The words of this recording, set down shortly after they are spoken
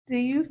Do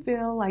you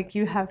feel like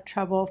you have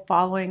trouble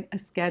following a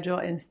schedule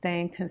and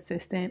staying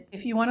consistent?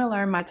 If you want to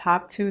learn my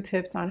top 2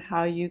 tips on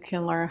how you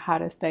can learn how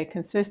to stay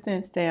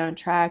consistent, stay on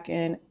track,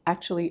 and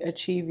actually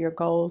achieve your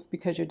goals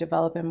because you're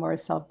developing more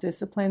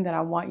self-discipline, then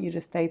I want you to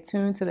stay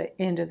tuned to the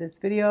end of this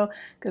video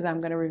because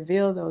I'm going to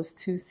reveal those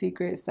 2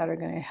 secrets that are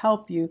going to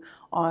help you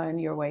on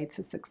your way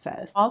to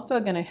success. Also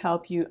going to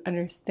help you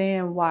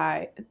understand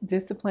why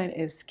discipline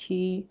is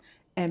key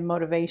and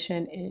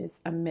motivation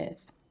is a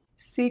myth.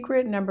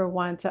 Secret number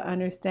 1 to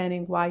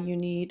understanding why you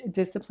need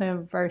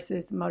discipline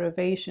versus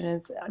motivation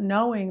is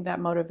knowing that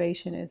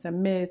motivation is a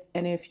myth.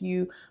 And if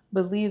you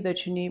believe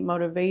that you need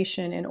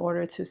motivation in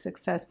order to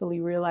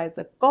successfully realize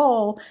a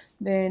goal,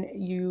 then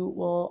you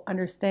will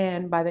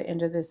understand by the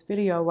end of this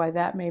video why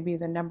that may be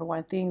the number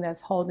 1 thing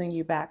that's holding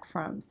you back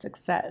from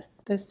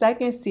success. The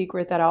second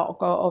secret that I'll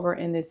go over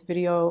in this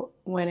video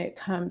when it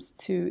comes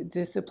to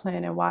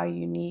discipline and why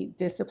you need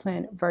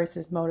discipline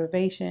versus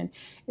motivation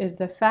is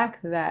the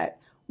fact that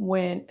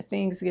when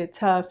things get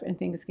tough and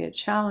things get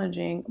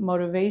challenging,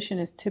 motivation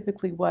is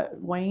typically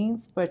what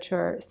wanes, but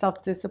your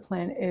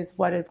self-discipline is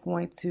what is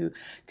going to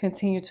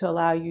continue to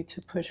allow you to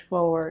push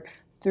forward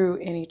through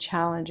any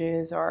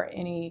challenges or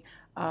any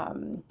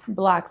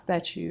blocks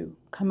that you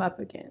come up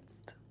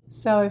against.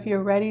 So if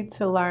you're ready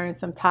to learn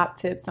some top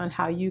tips on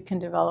how you can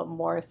develop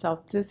more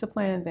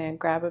self-discipline, then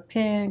grab a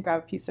pen,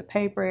 grab a piece of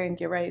paper, and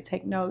get ready to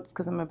take notes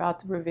because I'm about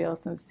to reveal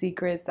some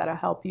secrets that'll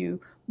help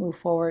you move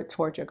forward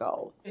toward your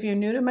goals. If you're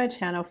new to my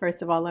channel,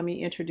 first of all, let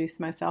me introduce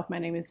myself. My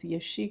name is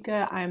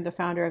Yashica. I am the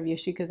founder of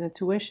Yashica's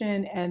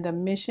Intuition, and the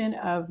mission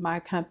of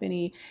my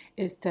company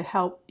is to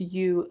help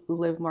you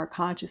live more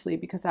consciously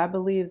because I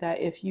believe that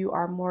if you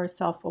are more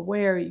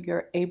self-aware,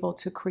 you're able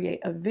to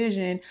create a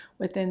vision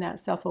within that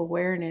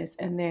self-awareness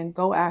and then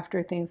go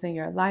after things in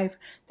your life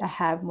that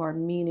have more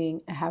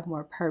meaning and have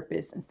more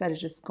purpose instead of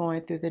just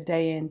going through the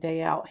day in,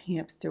 day out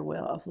hamster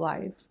wheel of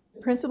life.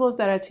 The principles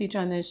that I teach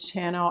on this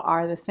channel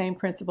are the same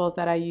principles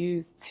that I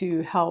used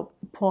to help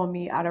pull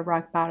me out of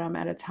rock bottom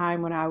at a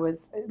time when I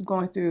was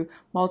going through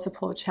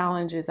multiple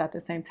challenges at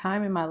the same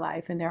time in my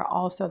life. And they're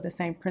also the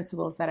same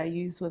principles that I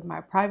use with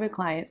my private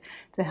clients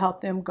to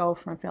help them go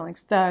from feeling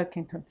stuck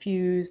and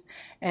confused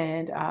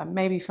and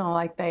maybe feeling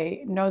like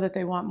they know that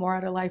they want more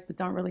out of life but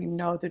don't really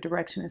know the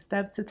direction and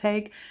steps to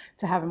take,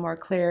 to having more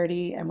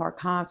clarity and more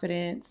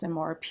confidence and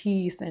more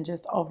peace and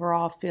just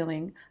overall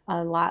feeling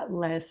a lot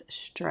less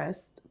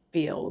stressed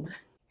field.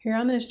 Here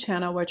on this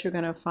channel, what you're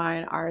going to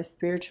find are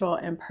spiritual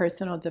and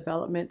personal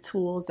development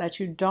tools that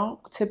you don't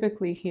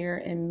typically hear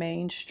in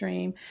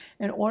mainstream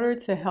in order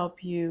to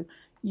help you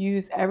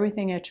use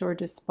everything at your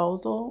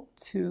disposal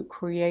to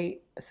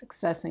create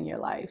success in your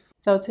life.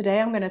 So today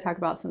I'm going to talk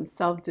about some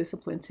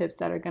self-discipline tips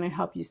that are going to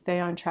help you stay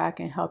on track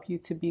and help you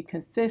to be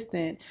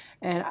consistent.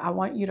 And I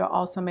want you to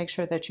also make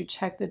sure that you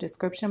check the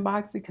description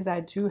box because I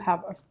do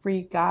have a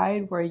free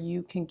guide where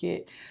you can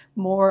get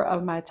more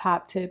of my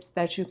top tips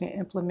that you can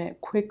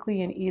implement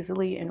quickly and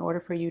easily in order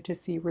for you to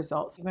see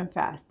results even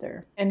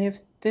faster. And if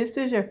this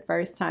is your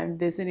first time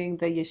visiting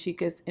the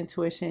Yashica's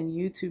Intuition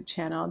YouTube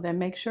channel, then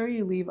make sure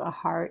you leave a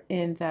heart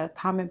in the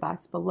comment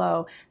box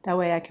below. That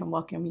way I can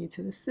welcome you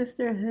to the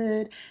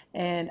sisterhood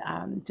and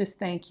just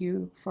thank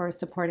you for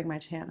supporting my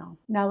channel.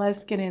 Now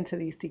let's get into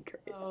these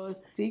secrets. So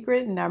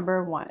secret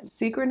number 1.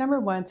 Secret number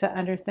 1 to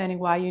understanding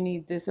why you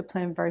need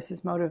discipline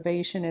versus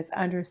motivation is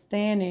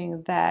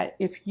understanding that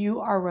if you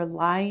are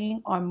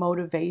relying on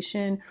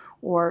motivation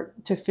or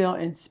to feel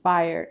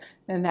inspired,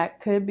 then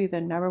that could be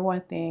the number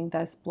 1 thing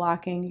that's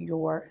blocking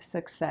your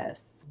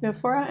success.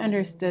 Before I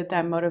understood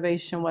that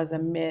motivation was a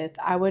myth,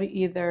 I would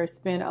either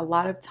spend a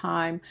lot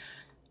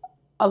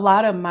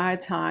of my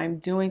time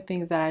doing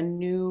things that I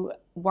knew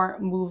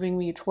weren't moving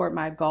me toward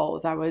my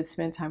goals. I would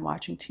spend time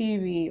watching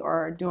TV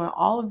or doing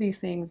all of these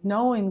things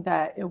knowing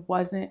that it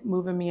wasn't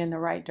moving me in the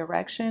right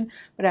direction,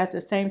 but at the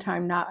same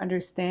time not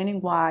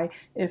understanding why,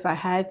 if I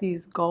had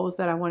these goals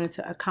that I wanted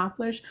to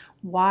accomplish,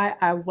 why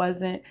I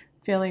wasn't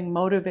feeling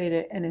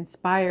motivated and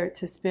inspired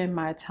to spend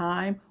my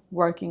time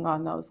working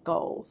on those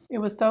goals. It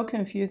was so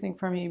confusing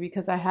for me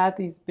because I had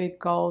these big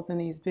goals and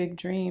these big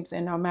dreams,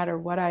 and no matter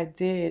what I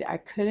did, I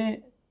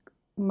couldn't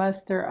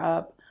muster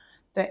up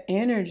the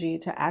energy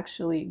to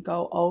actually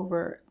go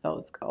over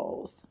those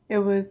goals. It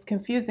was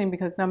confusing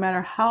because no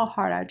matter how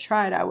hard I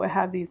tried, I would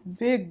have these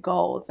big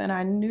goals and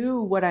I knew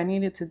what I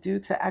needed to do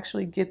to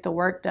actually get the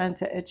work done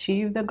to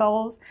achieve the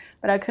goals,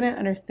 but I couldn't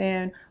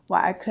understand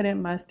why I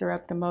couldn't muster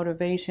up the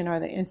motivation or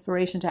the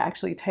inspiration to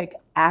actually take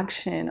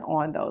action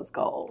on those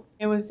goals.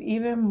 It was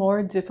even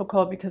more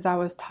difficult because I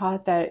was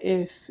taught that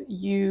if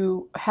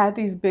you had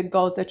these big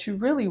goals that you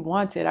really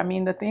wanted, I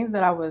mean, the things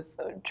that I was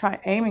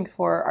aiming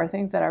for are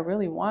things that I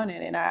really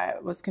wanted, and I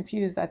was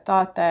confused. I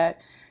thought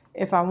that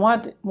if I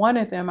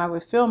wanted them, I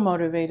would feel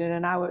motivated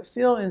and I would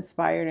feel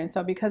inspired. And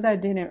so because I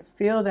didn't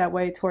feel that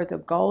way toward the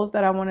goals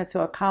that I wanted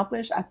to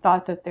accomplish, I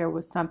thought that there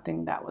was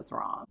something that was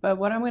wrong. But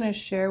what I'm going to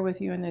share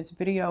with you in this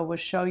video will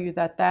show you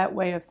that that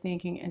way of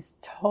thinking is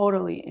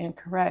totally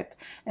incorrect.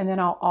 And then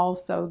I'll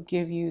also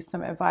give you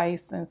some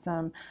advice and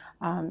some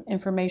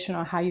information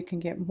on how you can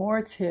get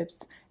more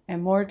tips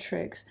and more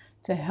tricks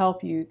to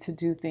help you to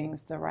do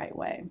things the right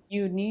way.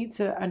 You need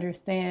to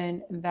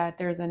understand that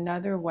there's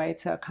another way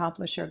to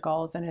accomplish your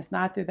goals, and it's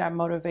not through that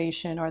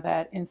motivation or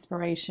that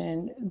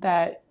inspiration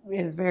that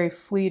is very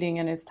fleeting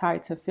and is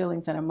tied to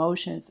feelings and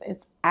emotions.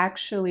 It's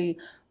actually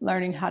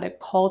learning how to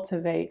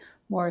cultivate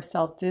more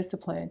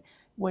self-discipline,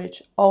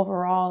 which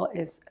overall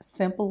is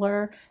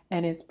simpler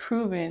and is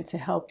proven to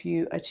help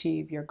you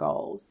achieve your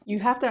goals. You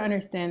have to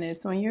understand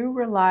this. When you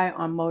rely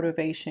on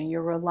motivation,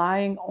 you're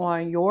relying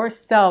on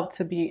yourself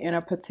to be in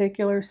a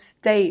particular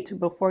state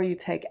before you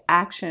take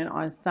action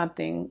on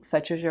something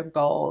such as your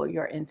goal,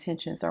 your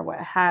intentions, or what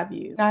have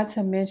you. Not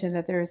to mention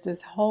that there's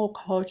this whole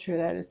culture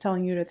that is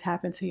telling you to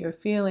tap into your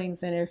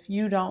feelings, and if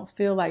you don't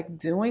feel like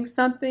doing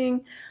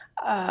something,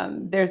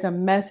 there's a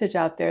message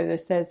out there that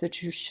says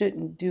that you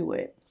shouldn't do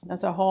it.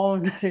 That's a whole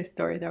nother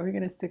story, though. We're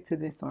going to stick to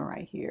this one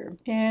right here.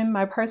 In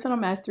my personal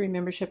mastery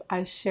membership,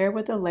 I share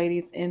with the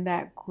ladies in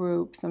that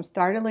group some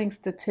startling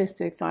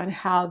statistics on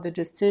how the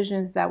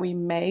decisions that we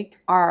make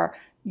are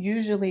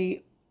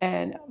usually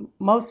and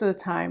most of the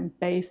time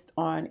based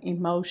on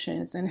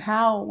emotions, and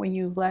how when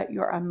you let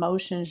your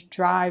emotions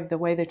drive the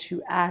way that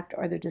you act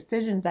or the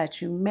decisions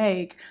that you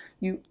make,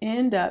 you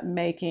end up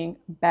making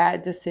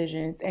bad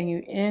decisions and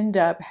you end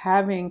up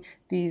having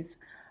these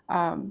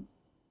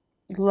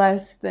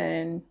less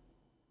than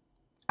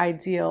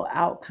ideal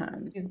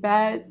outcomes. These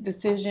bad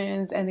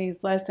decisions and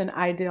these less than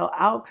ideal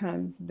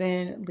outcomes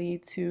then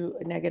lead to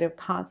negative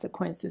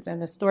consequences,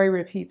 and the story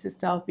repeats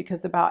itself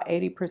because about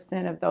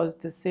 80% of those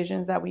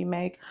decisions that we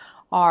make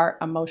are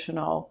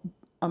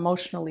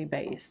emotionally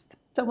based.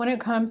 So when it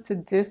comes to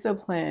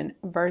discipline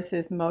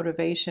versus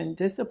motivation,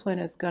 discipline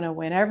is going to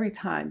win every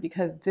time,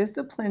 because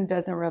discipline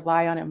doesn't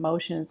rely on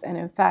emotions and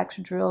in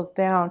fact drills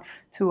down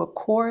to a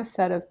core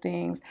set of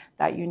things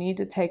that you need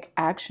to take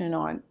action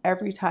on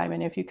every time.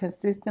 And if you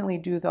consistently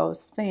do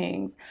those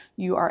things,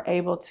 you are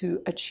able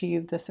to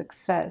achieve the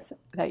success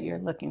that you're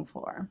looking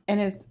for.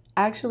 And it's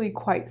actually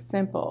quite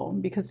simple,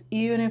 because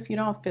even if you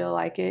don't feel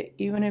like it,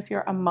 even if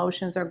your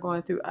emotions are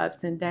going through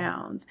ups and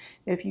downs,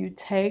 if you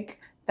take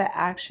the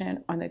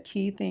action on the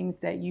key things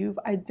that you've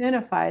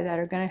identified that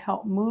are going to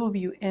help move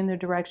you in the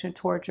direction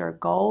towards your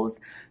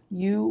goals,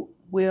 you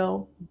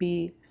will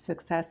be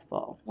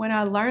successful. When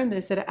I learned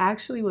this, it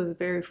actually was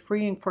very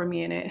freeing for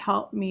me, and it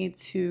helped me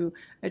to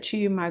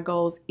achieve my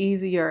goals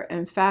easier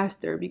and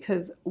faster,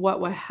 because what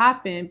would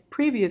happen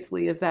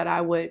previously is that I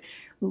would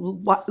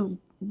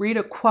read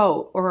a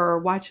quote or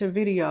watch a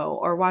video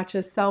or read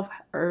a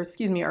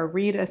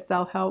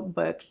self-help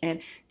book and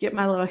get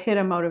my little hit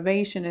of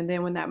motivation, and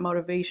then when that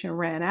motivation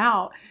ran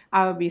out,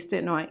 I would be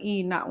sitting on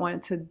E, not wanting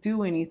to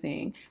do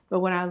anything. But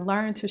when I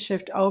learned to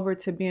shift over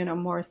to being a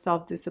more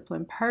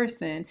self-disciplined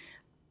person,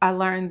 I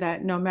learned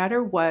that no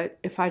matter what,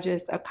 if I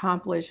just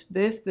accomplish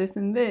this,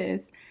 and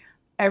this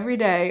every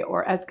day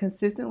or as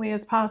consistently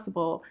as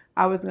possible,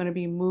 I was going to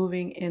be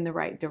moving in the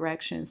right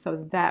direction.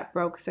 So that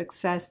broke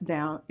success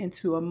down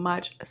into a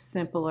much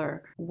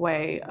simpler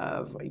way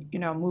of,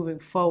 moving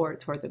forward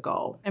toward the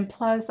goal. And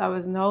plus, I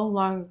was no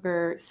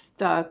longer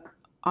stuck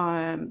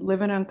on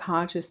living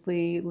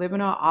unconsciously, living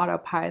on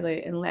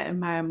autopilot and letting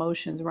my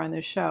emotions run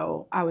the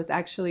show. I was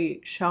actually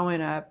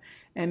showing up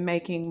and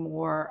making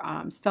more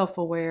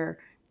self-aware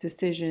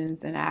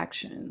decisions and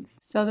actions.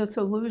 So the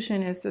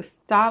solution is to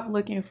stop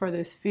looking for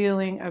this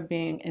feeling of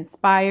being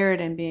inspired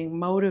and being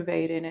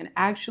motivated, and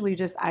actually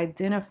just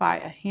identify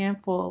a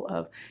handful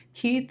of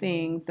key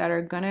things that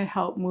are going to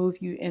help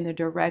move you in the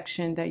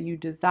direction that you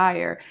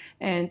desire,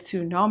 and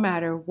to, no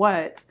matter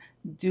what,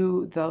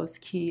 do those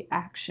key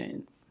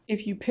actions.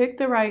 If you pick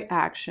the right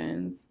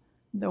actions,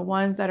 the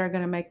ones that are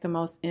going to make the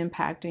most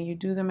impact, and you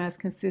do them as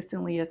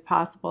consistently as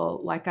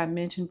possible, like I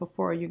mentioned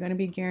before, you're going to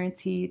be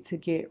guaranteed to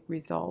get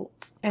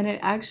results. And it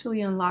actually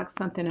unlocks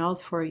something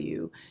else for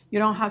you. You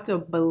don't have to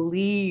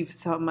believe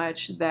so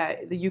much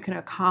that you can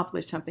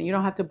accomplish something. You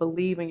don't have to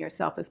believe in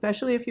yourself,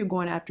 especially if you're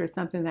going after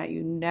something that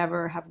you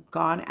never have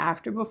gone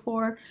after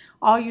before.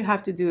 All you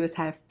have to do is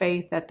have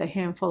faith that the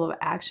handful of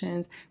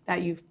actions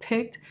that you've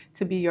picked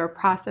to be your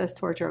process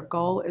towards your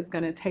goal is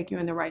going to take you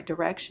in the right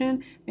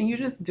direction, and you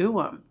just do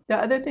them. The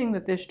other thing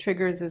that this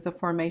triggers is a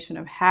formation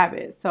of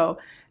habits. So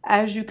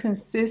as you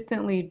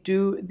consistently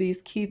do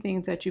these key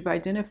things that you've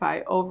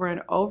identified over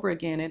and over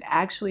again, it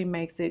actually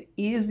makes it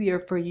easier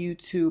for you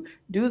to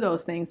do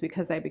those things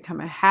because they become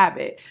a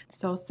habit.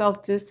 So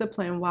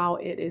self-discipline, while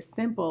it is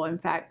simple, in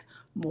fact,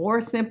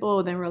 more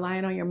simple than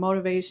relying on your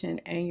motivation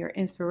and your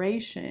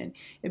inspiration,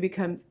 it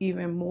becomes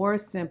even more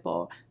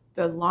simple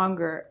the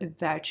longer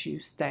that you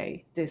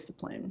stay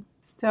disciplined.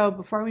 So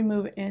before we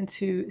move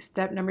into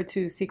step number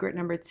 2, secret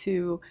number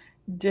 2,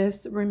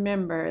 just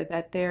remember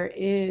that there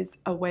is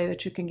a way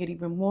that you can get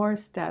even more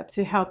steps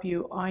to help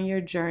you on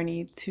your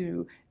journey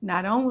to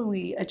not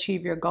only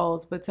achieve your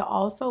goals, but to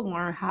also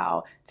learn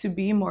how to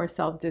be more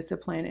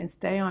self-disciplined and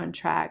stay on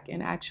track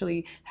and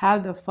actually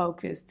have the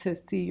focus to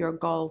see your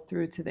goal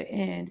through to the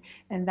end.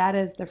 And that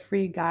is the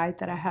free guide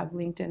that I have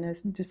linked in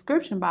this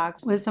description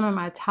box with some of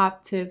my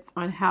top tips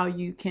on how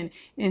you can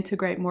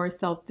integrate more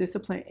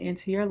self-discipline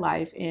into your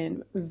life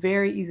in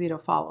very easy to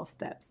follow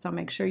steps. So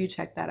make sure you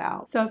check that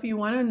out. So if you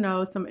want to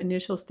know some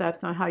initial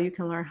steps on how you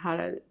can learn how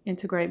to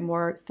integrate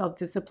more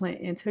self-discipline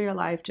into your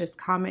life, just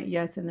comment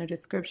yes in the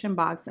description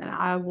box and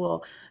I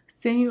will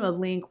send you a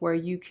link where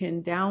you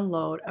can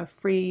download a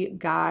free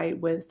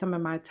guide with some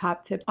of my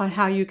top tips on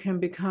how you can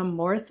become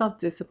more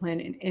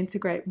self-disciplined and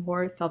integrate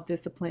more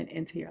self-discipline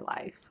into your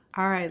life.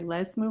 All right,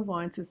 let's move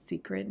on to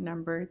secret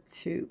number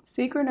 2.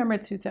 Secret number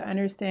 2 to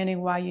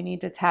understanding why you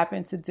need to tap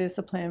into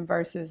discipline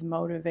versus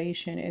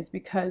motivation is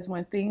because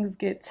when things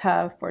get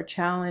tough or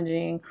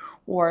challenging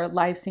or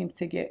life seems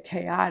to get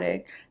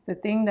chaotic, the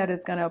thing that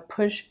is going to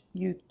push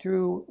you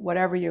through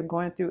whatever you're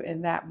going through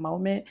in that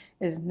moment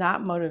is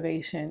not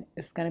motivation.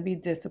 It's going to be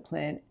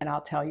discipline, and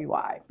I'll tell you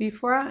why.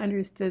 Before I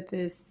understood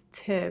this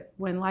tip,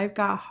 when life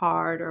got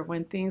hard or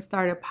when things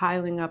started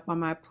piling up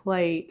on my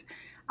plate,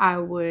 I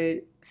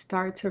would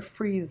start to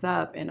freeze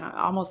up and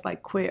almost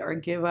like quit or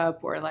give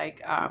up or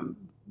like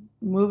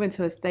move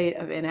into a state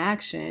of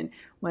inaction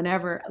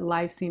whenever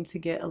life seemed to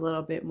get a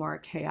little bit more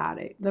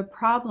chaotic. The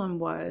problem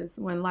was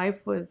when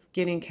life was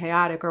getting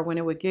chaotic or when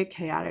it would get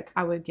chaotic,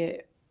 I would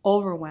get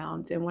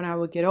overwhelmed. And when I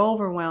would get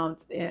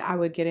overwhelmed, I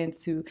would get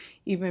into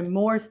even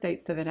more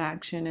states of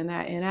inaction, and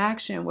that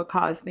inaction would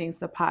cause things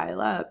to pile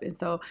up. And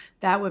so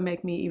that would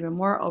make me even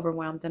more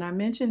overwhelmed. And I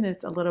mentioned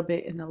this a little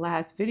bit in the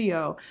last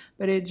video,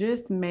 but it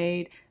just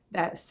made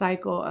that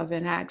cycle of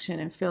inaction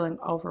and feeling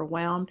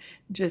overwhelmed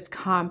just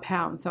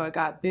compound. So it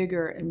got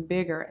bigger and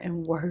bigger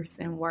and worse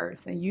and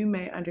worse. And you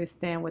may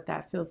understand what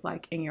that feels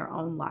like in your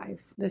own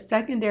life. The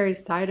secondary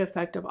side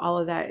effect of all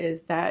of that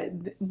is that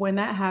when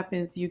that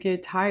happens, you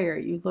get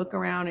tired. You look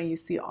around and you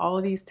see all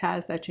of these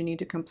tasks that you need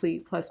to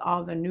complete, plus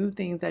all the new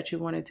things that you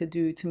wanted to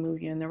do to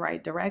move you in the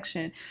right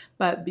direction.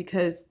 But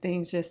because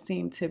things just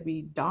seem to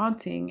be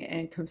daunting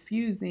and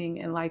confusing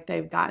and like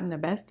they've gotten the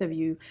best of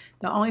you,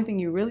 the only thing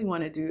you really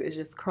want to do is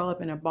just curl up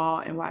in a ball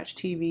and watch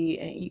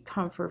TV and eat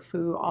comfort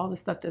food, all the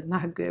stuff that's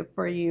not good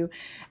for you,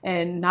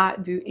 and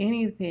not do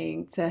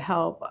anything to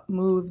help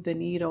move the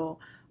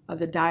needle of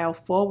the dial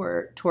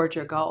forward towards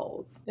your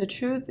goals. The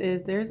truth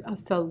is there's a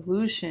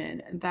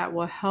solution that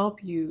will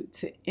help you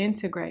to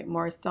integrate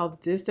more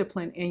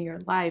self-discipline in your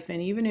life.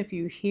 And even if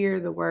you hear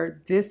the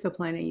word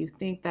discipline and you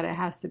think that it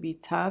has to be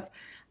tough,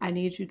 I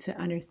need you to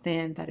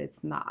understand that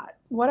it's not.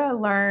 What I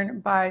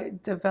learned by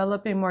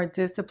developing more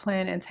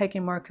discipline and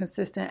taking more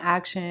consistent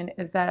action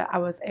is that I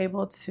was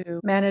able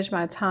to manage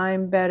my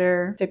time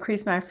better,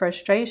 decrease my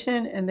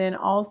frustration, and then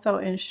also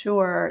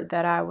ensure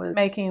that I was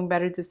making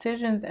better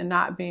decisions and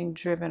not being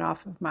driven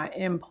off of my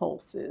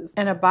impulses.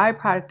 And a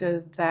byproduct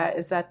of that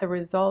is that the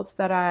results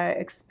that I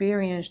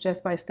experienced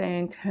just by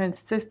staying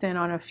consistent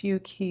on a few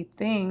key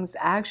things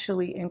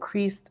actually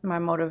increased my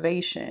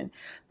motivation,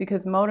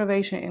 because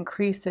motivation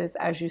increases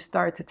as you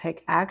start to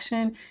take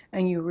action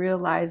and you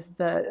realize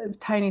the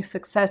tiny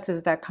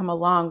successes that come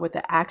along with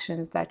the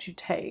actions that you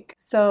take.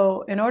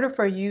 So in order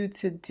for you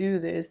to do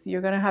this,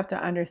 you're going to have to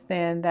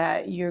understand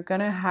that you're going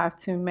to have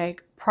to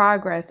make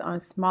progress on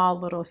small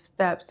little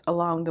steps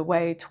along the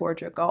way toward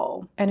your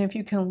goal. And if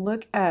you can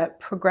look at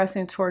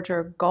progressing towards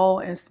your goal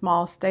in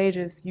small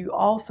stages, you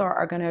also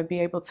are going to be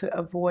able to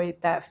avoid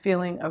that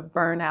feeling of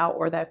burnout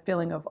or that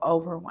feeling of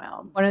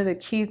overwhelm. One of the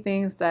key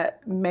things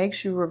that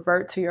makes you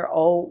revert to your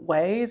old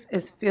ways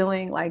is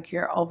feeling like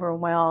you're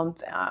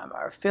overwhelmed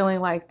or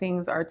feeling like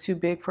things are too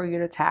big for you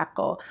to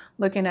tackle,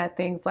 looking at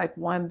things like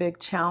one big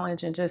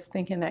challenge and just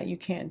thinking that you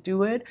can't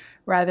do it,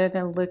 rather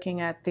than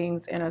looking at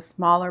things in a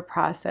smaller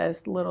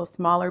process, little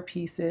smaller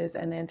pieces,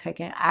 and then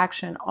taking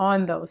action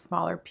on those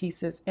smaller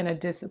pieces in a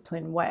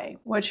disciplined way.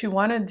 What you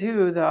want to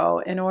do though,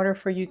 in order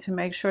for you to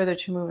make sure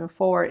that you're moving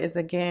forward, is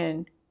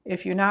again,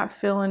 if you're not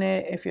feeling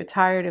it, if you're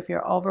tired, if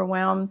you're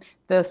overwhelmed,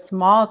 the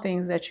small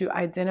things that you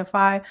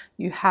identify,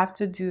 you have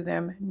to do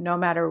them no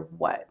matter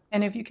what.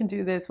 And if you can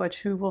do this,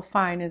 what you will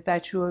find is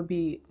that you will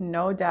be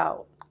no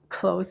doubt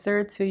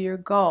closer to your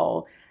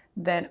goal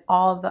than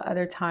all the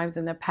other times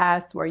in the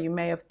past where you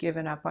may have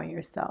given up on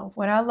yourself.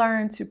 When I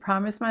learned to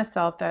promise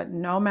myself that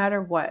no matter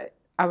what,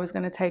 I was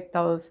going to take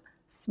those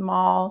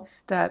small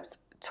steps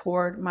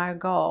toward my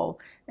goal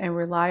and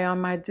rely on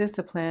my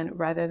discipline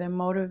rather than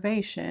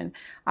motivation,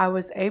 I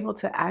was able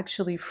to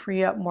actually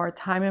free up more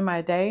time in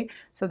my day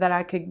so that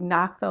I could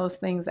knock those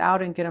things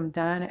out and get them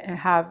done and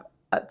have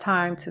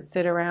time to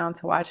sit around,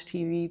 to watch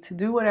TV, to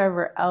do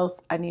whatever else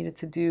I needed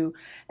to do.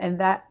 And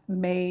that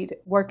made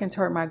working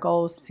toward my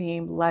goals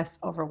seem less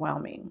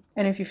overwhelming.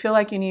 And if you feel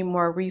like you need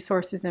more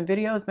resources and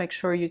videos, make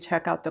sure you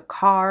check out the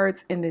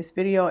cards in this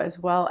video as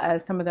well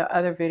as some of the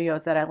other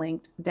videos that I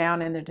linked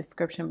down in the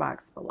description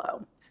box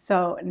below.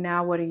 So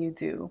now what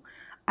do?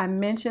 I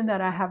mentioned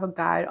that I have a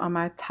guide on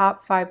my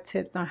top 5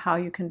 tips on how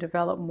you can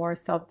develop more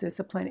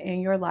self-discipline in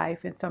your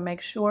life. And so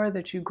make sure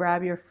that you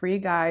grab your free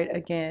guide.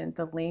 Again,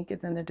 the link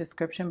is in the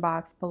description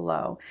box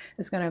below.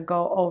 It's going to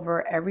go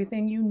over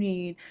everything you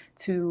need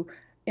to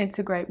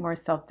integrate more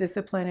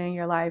self-discipline in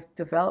your life,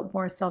 develop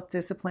more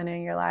self-discipline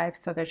in your life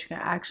so that you can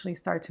actually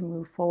start to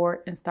move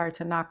forward and start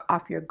to knock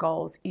off your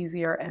goals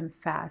easier and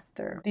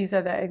faster. These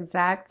are the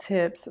exact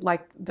tips,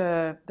 like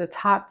the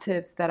top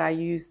tips that I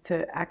use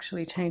to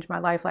actually change my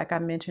life, like I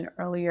mentioned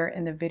earlier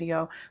in the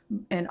video,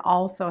 and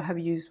also have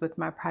used with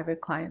my private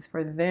clients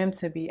for them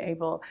to be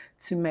able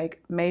to make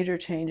major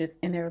changes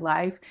in their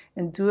life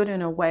and do it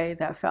in a way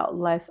that felt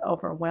less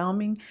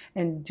overwhelming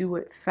and do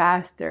it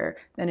faster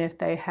than if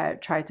they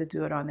had tried to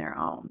do it on their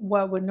own.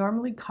 What would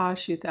normally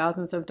cost you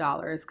thousands of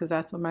dollars, because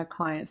that's what my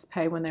clients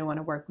pay when they want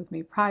to work with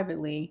me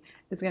privately,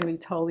 is going to be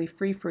totally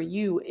free for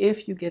you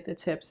if you get the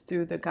tips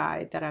through the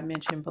guide that I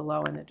mentioned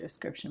below in the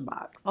description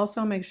box.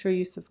 Also, make sure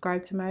you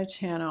subscribe to my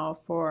channel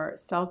for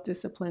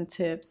self-discipline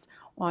tips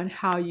on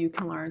how you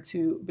can learn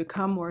to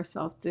become more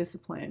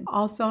self-disciplined.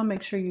 Also,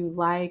 make sure you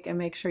like and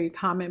make sure you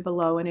comment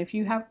below. And if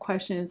you have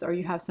questions or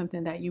you have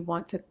something that you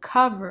want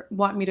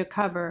me to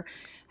cover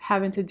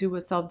having to do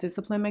with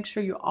self-discipline, make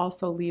sure you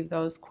also leave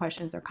those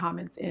questions or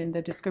comments in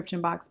the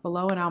description box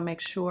below, and I'll make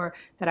sure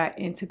that I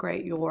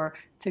integrate your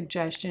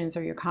suggestions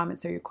or your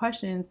comments or your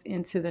questions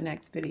into the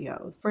next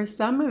videos. For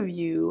some of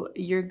you,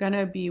 you're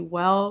gonna be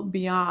well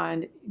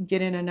beyond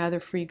getting another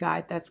free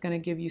guide that's gonna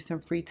give you some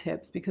free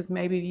tips, because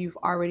maybe you've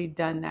already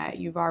done that.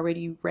 You've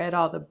already read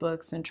all the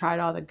books and tried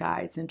all the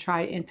guides and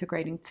tried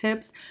integrating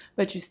tips,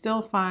 but you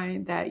still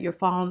find that you're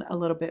falling a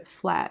little bit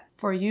flat.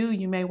 For you,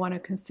 you may want to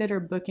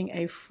consider booking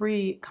a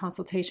free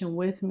consultation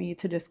with me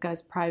to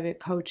discuss private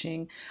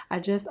coaching. I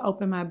just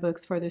opened my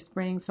books for the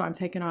spring, so I'm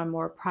taking on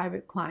more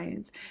private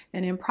clients.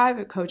 And in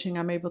private coaching,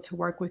 I'm able to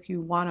work with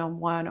you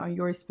one-on-one on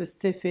your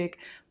specific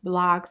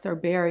blocks or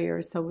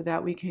barriers so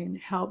that we can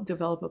help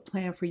develop a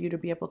plan for you to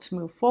be able to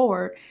move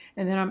forward.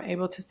 And then I'm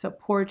able to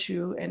support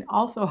you and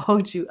also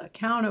hold you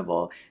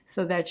accountable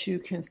so that you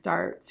can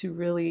start to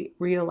really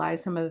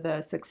realize some of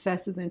the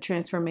successes and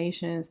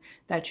transformations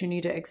that you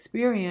need to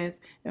experience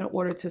in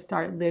order to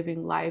start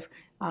living life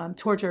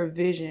towards your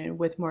vision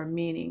with more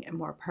meaning and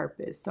more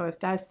purpose. So if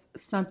that's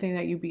something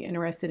that you'd be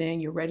interested in,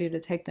 you're ready to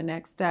take the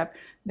next step,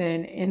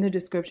 then in the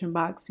description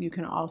box, you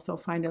can also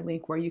find a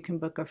link where you can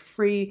book a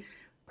free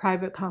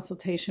private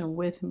consultation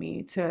with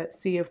me to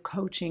see if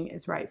coaching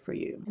is right for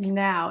you.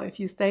 Now, if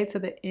you stay to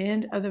the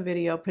end of the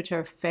video, put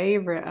your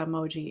favorite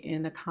emoji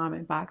in the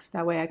comment box.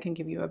 That way I can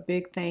give you a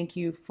big thank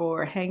you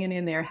for hanging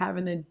in there,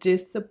 having the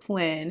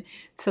discipline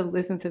to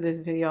listen to this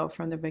video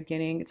from the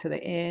beginning to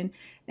the end.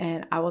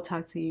 And I will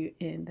talk to you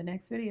in the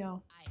next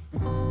video.